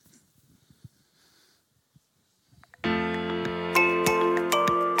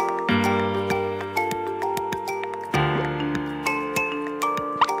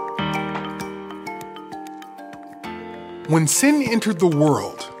When sin entered the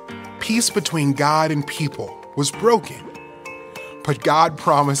world, peace between God and people was broken. But God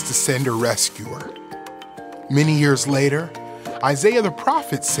promised to send a rescuer. Many years later, Isaiah the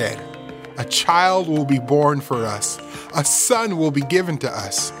prophet said, "A child will be born for us, a son will be given to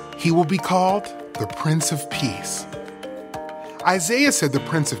us. He will be called the Prince of Peace." Isaiah said the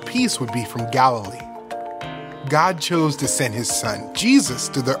Prince of Peace would be from Galilee. God chose to send his son, Jesus,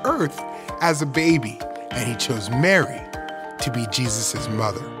 to the earth as a baby, and he chose Mary to be Jesus'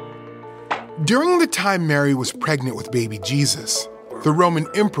 mother. During the time Mary was pregnant with baby Jesus, the Roman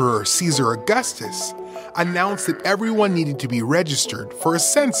Emperor Caesar Augustus announced that everyone needed to be registered for a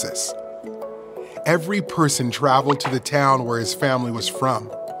census. Every person traveled to the town where his family was from.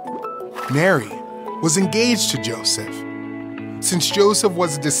 Mary was engaged to Joseph. Since Joseph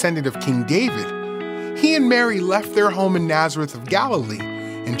was a descendant of King David, he and Mary left their home in Nazareth of Galilee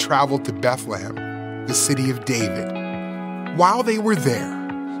and traveled to Bethlehem, the city of David. While they were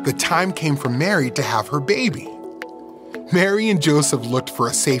there, the time came for Mary to have her baby. Mary and Joseph looked for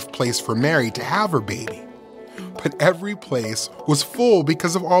a safe place for Mary to have her baby. But every place was full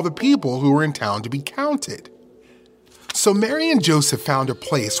because of all the people who were in town to be counted. So Mary and Joseph found a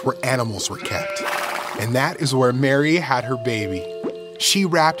place where animals were kept, and that is where Mary had her baby. She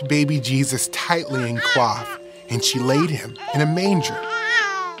wrapped baby Jesus tightly in cloth, and she laid him in a manger.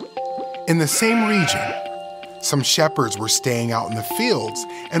 In the same region, some shepherds were staying out in the fields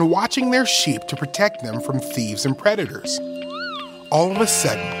and watching their sheep to protect them from thieves and predators. All of a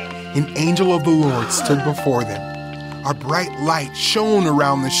sudden, an angel of the Lord stood before them. A bright light shone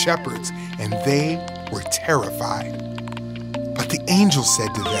around the shepherds, and they were terrified. But the angel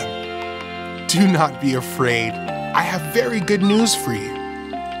said to them, "Do not be afraid. I have very good news for you.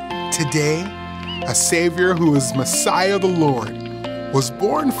 Today, a Savior who is Messiah the Lord was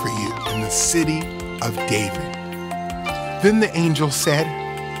born for you in the city of David." Then the angel said,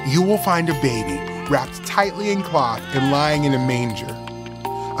 "You will find a baby wrapped tightly in cloth and lying in a manger."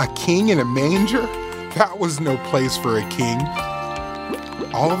 A king in a manger? That was no place for a king.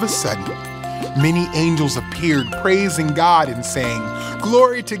 All of a sudden, many angels appeared praising God and saying,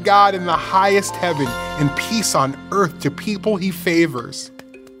 "Glory to God in the highest heaven and peace on earth to people he favors."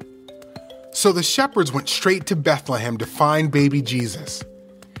 So the shepherds went straight to Bethlehem to find baby Jesus.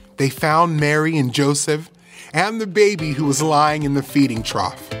 They found Mary and Joseph and the baby who was lying in the feeding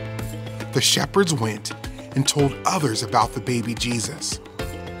trough. The shepherds went and told others about the baby Jesus.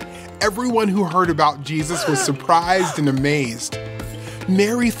 Everyone who heard about Jesus was surprised and amazed.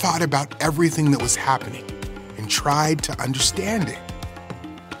 Mary thought about everything that was happening and tried to understand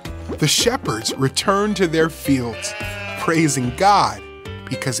it. The shepherds returned to their fields, praising God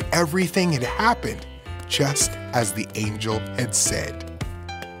because everything had happened just as the angel had said.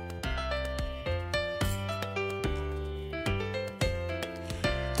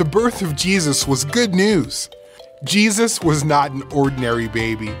 The birth of Jesus was good news. Jesus was not an ordinary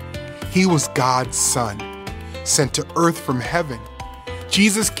baby. He was God's son, sent to earth from heaven.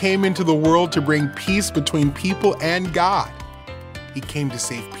 Jesus came into the world to bring peace between people and God. He came to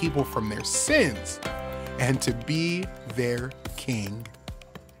save people from their sins and to be their king.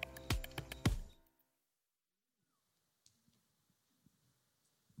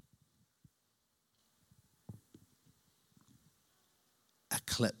 A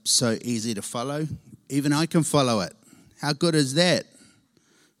clip so easy to follow. Even I can follow it. How good is that?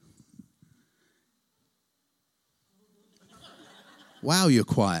 Wow, you're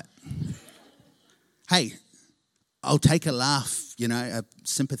quiet. Hey, I'll take a laugh, a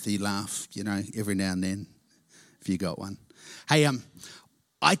sympathy laugh, every now and then, if you got one. Hey,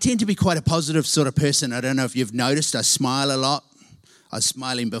 I tend to be quite a positive sort of person. I don't know if you've noticed, I smile a lot. I was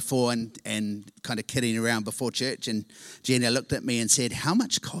smiling before and kind of kidding around before church, and Jenna looked at me and said, "How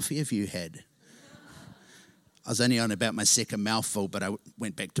much coffee have you had?" I was only on about my second mouthful, but I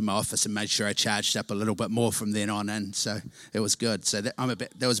went back to my office and made sure I charged up a little bit more from then on, and so it was good. So that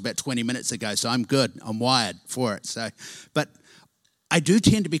was about 20 minutes ago, so I'm good. I'm wired for it. But I do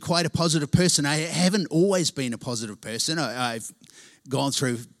tend to be quite a positive person. I haven't always been a positive person. I've gone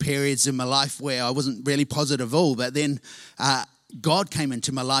through periods in my life where I wasn't really positive at all, but then God came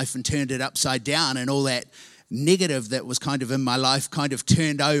into my life and turned it upside down, and all that negative that was kind of in my life kind of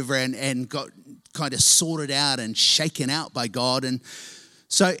turned over and got kind of sorted out and shaken out by God. And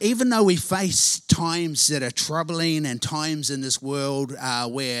so even though we face times that are troubling and times in this world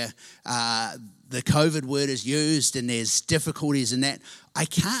where the COVID word is used and there's difficulties in that, I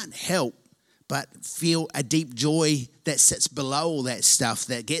can't help but feel a deep joy that sits below all that stuff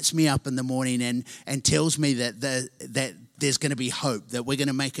that gets me up in the morning and tells me that there's going to be hope, that we're going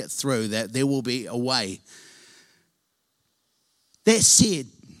to make it through, that there will be a way. That said,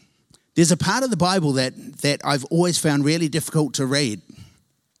 there's a part of the Bible that I've always found really difficult to read.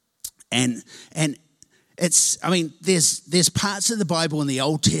 And it's, I mean, there's parts of the Bible in the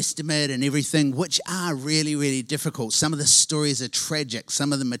Old Testament and everything which are really, really difficult. Some of the stories are tragic.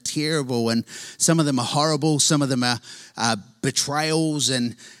 Some of them are terrible, and some of them are horrible. Some of them are betrayals.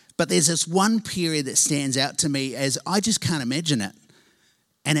 But there's this one period that stands out to me as I just can't imagine it.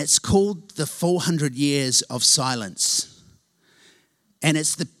 And it's called the 400 years of silence. And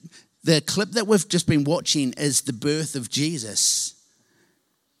it's the clip that we've just been watching is the birth of Jesus.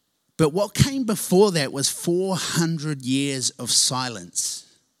 But what came before that was 400 years of silence,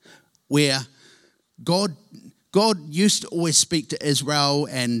 where God used to always speak to Israel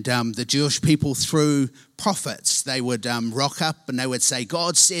and the Jewish people through prophets. They would rock up and they would say,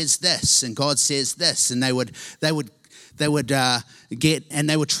 God says this and God says this, and they would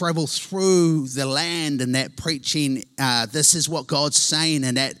travel through the land and that preaching, this is what God's saying,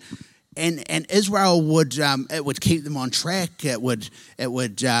 and that. And Israel would keep them on track. It would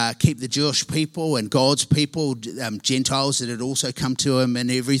keep the Jewish people and God's people, Gentiles that had also come to him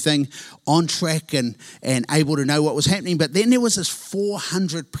and everything, on track and able to know what was happening. But then there was this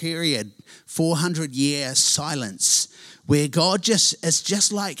 400-year silence where God it's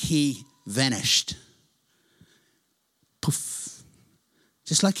just like he vanished. Poof.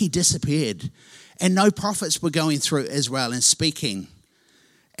 Just like he disappeared. And no prophets were going through Israel and speaking.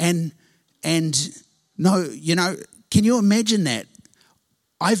 And no, can you imagine that?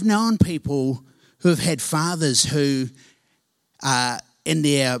 I've known people who have had fathers who, in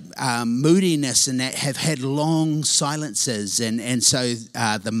their moodiness and that, have had long silences, and so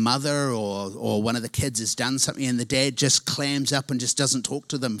the mother or one of the kids has done something, and the dad just clams up and just doesn't talk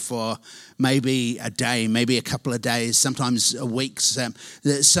to them for maybe a day, maybe a couple of days, sometimes a week. Some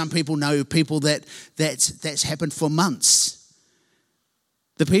people know people that's happened for months.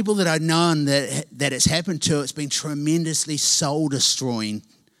 The people that I've known that it's happened to, it's been tremendously soul-destroying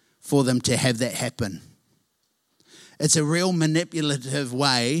for them to have that happen. It's a real manipulative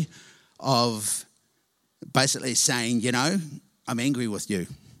way of basically saying, I'm angry with you,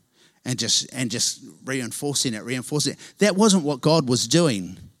 and just reinforcing it. That wasn't what God was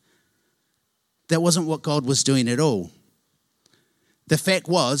doing. That wasn't what God was doing at all. The fact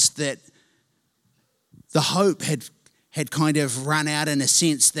was that the hope had kind of run out, in a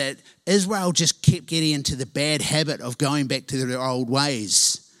sense that Israel just kept getting into the bad habit of going back to their old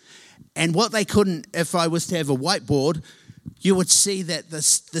ways. And what they couldn't, if I was to have a whiteboard, you would see that the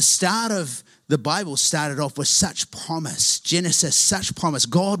start of the Bible started off with such promise. Genesis, such promise.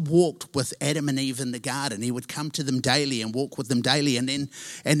 God walked with Adam and Eve in the garden. He would come to them daily and walk with them daily. And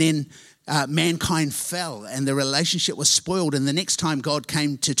then mankind fell and the relationship was spoiled, and the next time God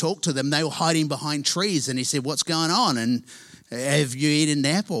came to talk to them, they were hiding behind trees, and he said, what's going on, and have you eaten an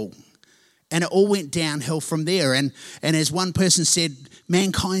apple? And it all went downhill from there. And as one person said,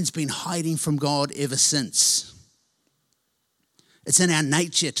 mankind's been hiding from God ever since. It's in our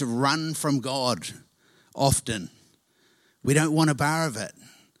nature to run from God often. We don't want a bar of it.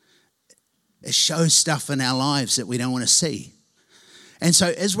 It shows stuff in our lives that we don't want to see. And so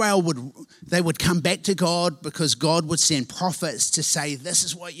Israel would come back to God, because God would send prophets to say, this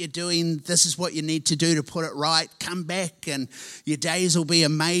is what you're doing, this is what you need to do to put it right. Come back and your days will be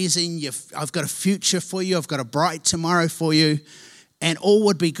amazing. I've got a future for you. I've got a bright tomorrow for you. And all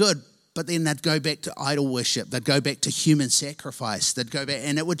would be good. But then they'd go back to idol worship. They'd go back to human sacrifice. They'd go back,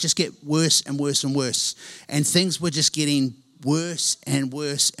 and it would just get worse and worse and worse. And things were just getting worse and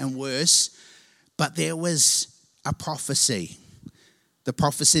worse and worse. But there was a prophecy. The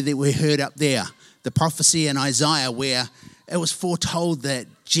prophecy that we heard up there, the prophecy in Isaiah, where it was foretold that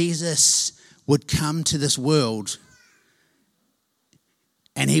Jesus would come to this world,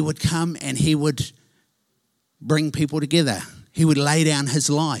 and he would come and he would bring people together. He would lay down his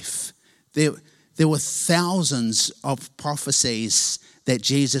life. There were thousands of prophecies that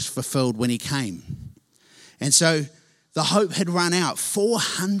Jesus fulfilled when he came. And so the hope had run out.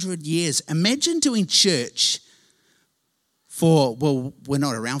 400 years. Imagine doing church we're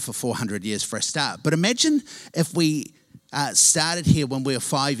not around for 400 years for a start, but imagine if we started here when we were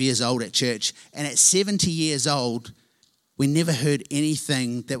 5 years old at church, and at 70 years old, we never heard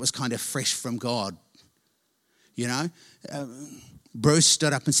anything that was kind of fresh from God. Bruce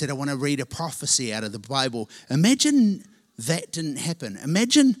stood up and said, I want to read a prophecy out of the Bible. Imagine that didn't happen.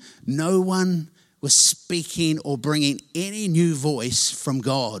 Imagine no one was speaking or bringing any new voice from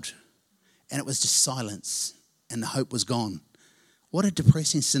God, and it was just silence, and the hope was gone. What a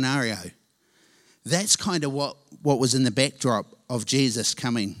depressing scenario. That's kind of what was in the backdrop of Jesus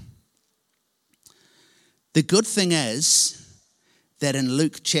coming. The good thing is that in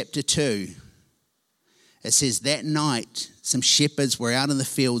Luke chapter 2, it says, that night some shepherds were out in the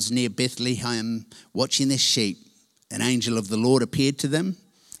fields near Bethlehem watching their sheep. An angel of the Lord appeared to them,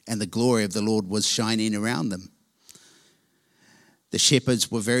 and the glory of the Lord was shining around them. The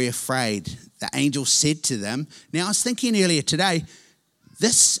shepherds were very afraid. The angel said to them, now I was thinking earlier today,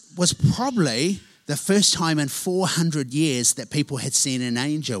 this was probably the first time in 400 years that people had seen an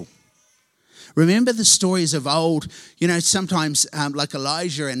angel. Remember the stories of old, sometimes like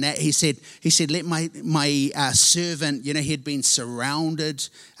Elijah and that, he said, let my servant, he had been surrounded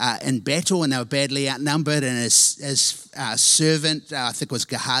in battle and they were badly outnumbered, and his servant, I think it was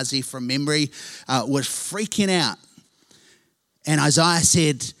Gehazi from memory, was freaking out. And Isaiah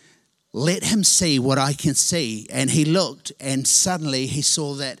said, let him see what I can see. And he looked, and suddenly he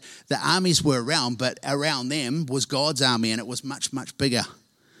saw that the armies were around, but around them was God's army, and it was much, much bigger.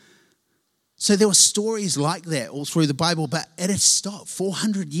 So there were stories like that all through the Bible, but it had stopped.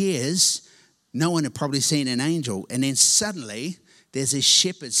 400 years, no one had probably seen an angel. And then suddenly, there's this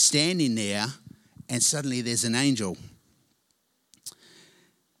shepherd standing there, and suddenly there's an angel.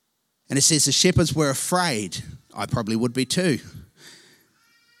 And it says the shepherds were afraid. I probably would be too.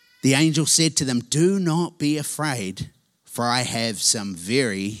 The angel said to them, do not be afraid, for I have some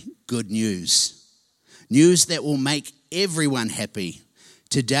very good news. News that will make everyone happy.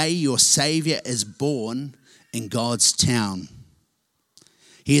 Today your Savior is born in God's town.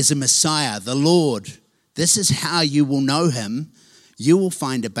 He is a Messiah, the Lord. This is how you will know him. You will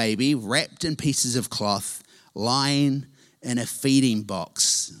find a baby wrapped in pieces of cloth, lying in a feeding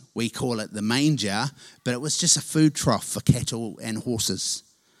box. We call it the manger, but it was just a food trough for cattle and horses.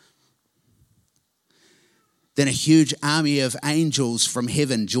 Then a huge army of angels from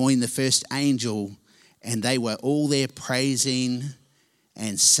heaven joined the first angel, and they were all there praising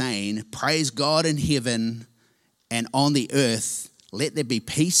and saying, praise God in heaven, and on the earth let there be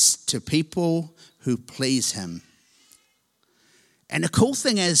peace to people who please him. And the cool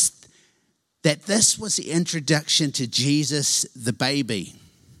thing is that this was the introduction to Jesus, the baby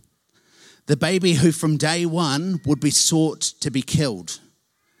who from day one would be sought to be killed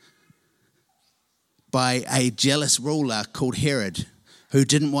by a jealous ruler called Herod, who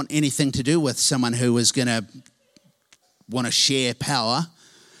didn't want anything to do with someone who was going to want to share power.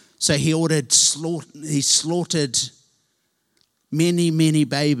 So he slaughtered many, many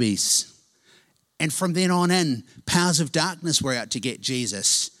babies. And from then on in, powers of darkness were out to get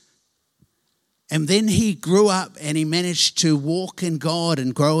Jesus. And then he grew up and he managed to walk in God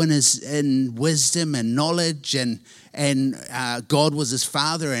and grow in wisdom and knowledge, and God was his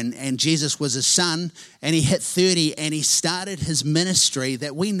father and Jesus was his son. And he hit 30 and he started his ministry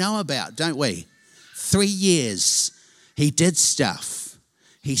that we know about, don't we? 3 years. He did stuff.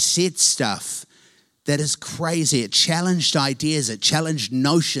 He said stuff that is crazy. It challenged ideas. It challenged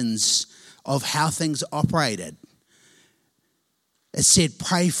notions of how things operated. It said,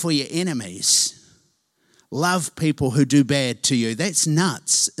 pray for your enemies. Love people who do bad to you. That's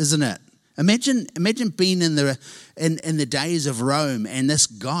nuts, isn't it? Imagine being in the days of Rome, and this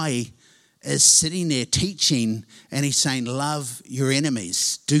guy is sitting there teaching, and he's saying, love your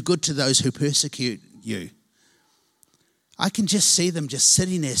enemies. Do good to those who persecute you. I can just see them just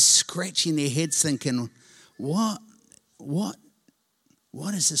sitting there scratching their heads thinking, what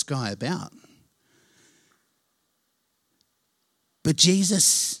is this guy about? But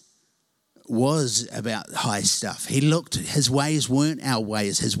Jesus was about high stuff. His ways weren't our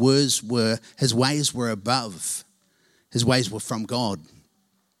ways. His ways were above. His ways were from God.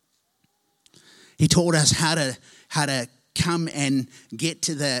 He taught us how to come and get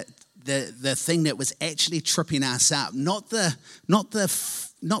to the thing that was actually tripping us up, not the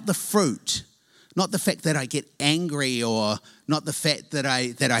fruit, not the fact that I get angry, or not the fact that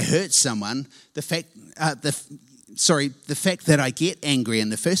I hurt someone. The fact that I get angry in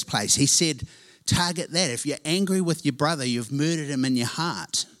the first place. He said, target that. If you're angry with your brother, you've murdered him in your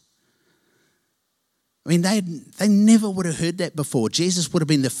heart. I mean, they never would have heard that before. Jesus would have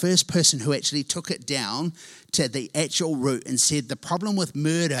been the first person who actually took it down to the actual root and said, the problem with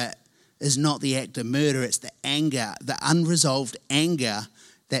murder is not the act of murder, it's the anger, the unresolved anger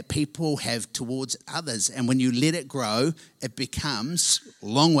that people have towards others. And when you let it grow, it becomes, a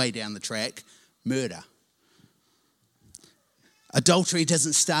long way down the track, murder. Adultery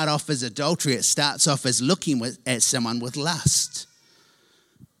doesn't start off as adultery, it starts off as looking at someone with lust.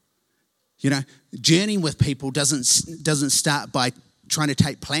 Journeying with people doesn't start by trying to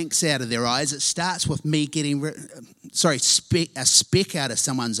take planks out of their eyes. It starts with me getting a speck out of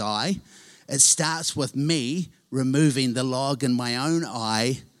someone's eye. It starts with me removing the log in my own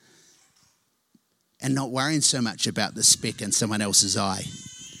eye and not worrying so much about the speck in someone else's eye.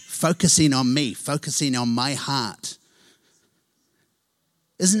 Focusing on me, focusing on my heart.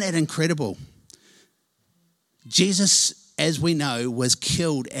 Isn't that incredible? Jesus, as we know, was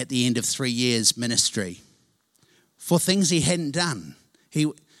killed at the end of 3 years' ministry for things he hadn't done. He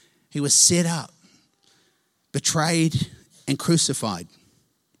was set up, betrayed, and crucified.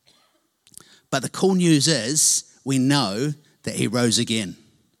 But the cool news is, we know that he rose again.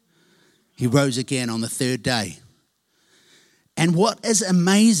 He rose again on the third day. And what is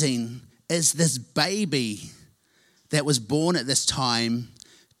amazing is this baby that was born at this time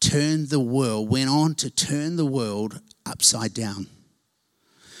went on to turn the world upside down.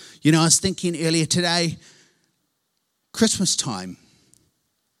 You know, I was thinking earlier today, Christmas time,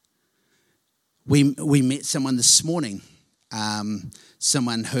 we met someone this morning,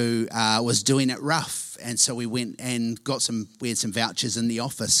 someone who was doing it rough, and so we went and we had some vouchers in the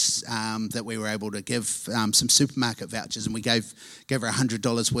office that we were able to give, some supermarket vouchers, and we gave her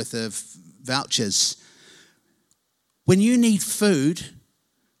 $100 worth of vouchers. When you need food,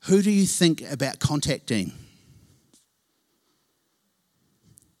 who do you think about contacting?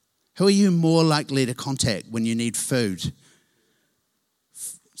 Who are you more likely to contact when you need food?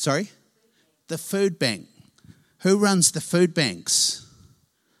 Sorry? The food bank. Who runs the food banks?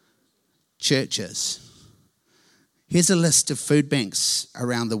 Churches. Here's a list of food banks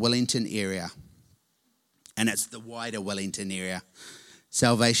around the Wellington area. And it's the wider Wellington area.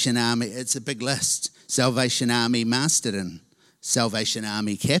 Salvation Army, it's a big list. Salvation Army Masterton. Salvation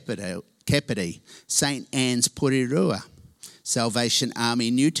Army Kapiti. St. Anne's Porirua. Salvation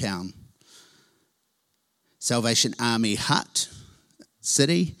Army Newtown. Salvation Army Hutt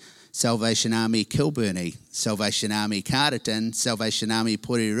City. Salvation Army Kilburnie, Salvation Army Carterton, Salvation Army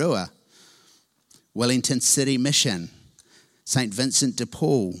Porirua, Wellington City Mission, St. Vincent de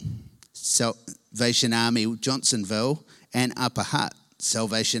Paul, Salvation Army Johnsonville and Upper Hutt,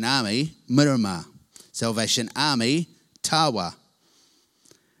 Salvation Army Miramar, Salvation Army Tawa.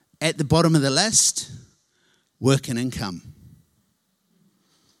 At the bottom of the list, work and income.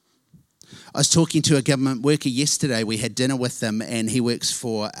 I was talking to a government worker yesterday. We had dinner with him, and he works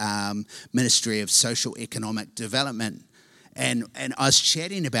for Ministry of Social Economic Development. And I was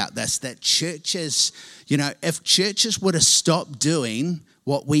chatting about this, that churches, you know, if churches were to stop doing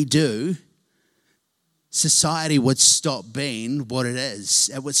what we do, society would stop being what it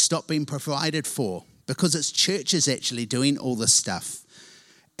is. It would stop being provided for, because it's churches actually doing all this stuff.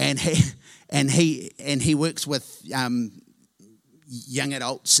 And he works with young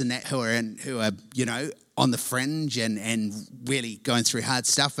adults and that who are you know, on the fringe and really going through hard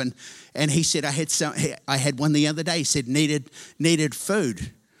stuff. And he said, I had one the other day. He said needed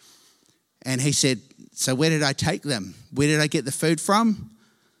food, and he said, so where did I take them? Where did I get the food from?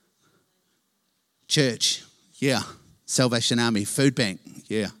 Church, yeah. Salvation Army Food Bank,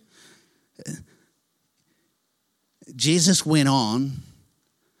 yeah. Jesus went on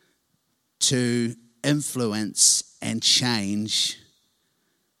to influence and change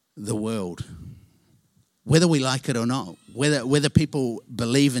the world, whether we like it or not, whether people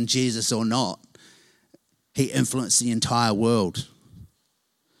believe in Jesus or not. He influenced the entire world.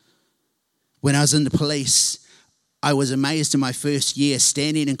 When I was in the police, I was amazed in my first year,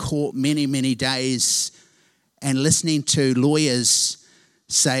 standing in court many days and listening to lawyers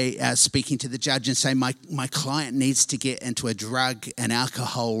say, speaking to the judge and say, my client needs to get into a drug and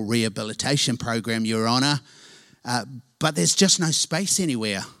alcohol rehabilitation program, Your Honour, but there's just no space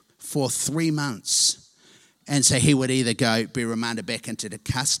anywhere for 3 months. And so he would either be remanded back into the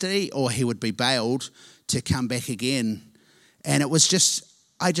custody, or he would be bailed to come back again. And it was just,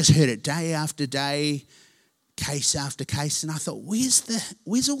 I just heard it day after day, case after case, and I thought,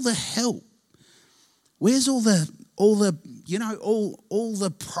 where's all the help? Where's all the you know, all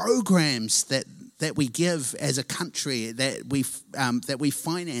the programs that we give as a country, that we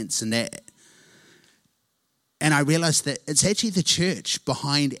finance and that. And I realized that it's actually the church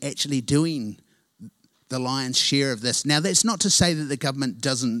behind actually doing the lion's share of this. Now, that's not to say that the government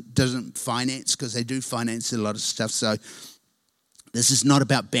doesn't finance, because they do finance a lot of stuff. So this is not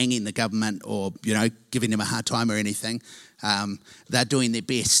about banging the government or, you know, giving them a hard time or anything. They're doing their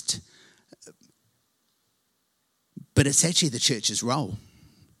best. But it's actually the church's role.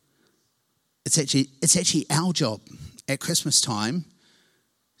 It's actually our job at Christmas time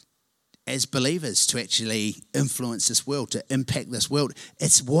as believers to actually influence this world, to impact this world.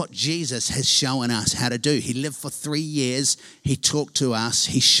 It's what Jesus has shown us how to do. He lived for 3 years. He talked to us.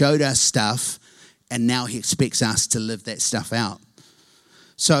 He showed us stuff. And now he expects us to live that stuff out.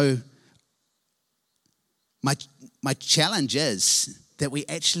 So my challenge is that we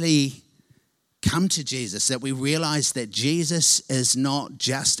actually come to Jesus, that we realize that Jesus is not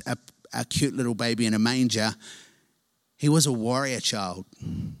just a cute little baby in a manger. He was a warrior child.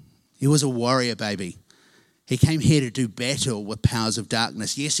 He was a warrior baby. He came here to do battle with powers of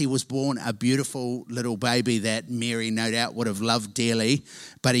darkness. Yes, he was born a beautiful little baby that Mary no doubt would have loved dearly,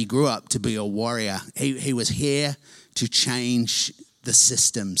 but he grew up to be a warrior. He was here to change the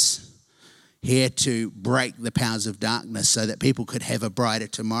systems, here to break the powers of darkness so that people could have a brighter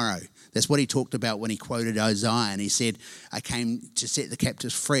tomorrow. That's what he talked about when he quoted Isaiah, and he said, I came to set the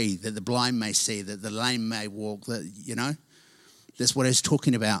captives free, that the blind may see, that the lame may walk, That's what he's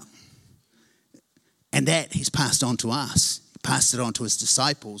talking about. And that he's passed on to us. He passed it on to his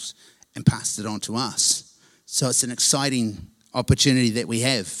disciples and passed it on to us. So it's an exciting opportunity that we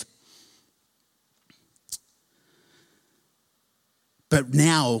have. But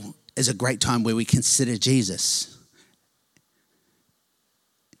now is a great time where we consider Jesus.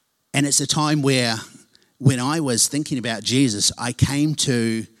 And it's a time where, when I was thinking about Jesus, I came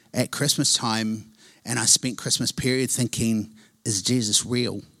to, at Christmas time, and I spent Christmas period thinking, is Jesus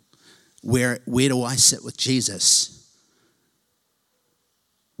real? Where do I sit with Jesus?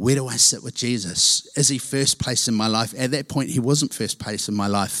 Where do I sit with Jesus? Is he first place in my life? At that point, he wasn't first place in my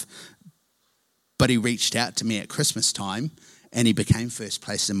life, but he reached out to me at Christmas time, and he became first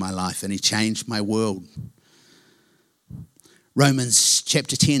place in my life, and he changed my world. Romans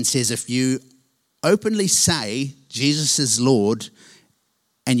chapter 10 says, if you openly say Jesus is Lord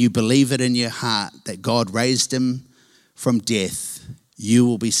and you believe it in your heart that God raised him from death, you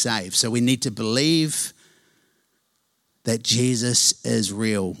will be saved. So we need to believe that Jesus is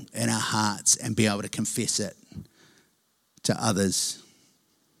real in our hearts and be able to confess it to others.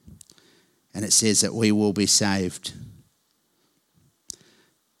 And it says that we will be saved.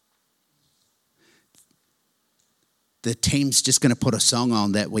 The team's just going to put a song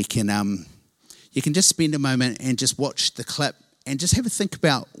on that we can, you can just spend a moment and just watch the clip and just have a think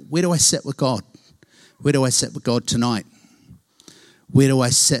about, where do I sit with God? Where do I sit with God tonight? Where do I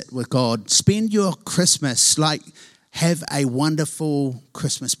sit with God? Spend your Christmas, have a wonderful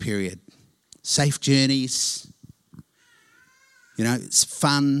Christmas period. Safe journeys, it's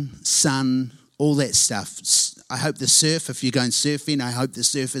fun, sun, all that stuff. I hope the surf, if you're going surfing, I hope the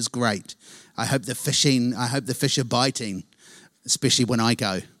surf is great. I hope the fish are biting, especially when I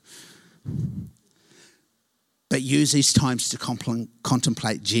go. But use these times to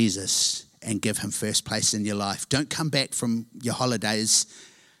contemplate Jesus and give him first place in your life. Don't come back from your holidays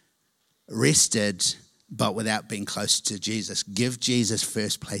rested, but without being close to Jesus. Give Jesus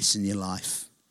first place in your life.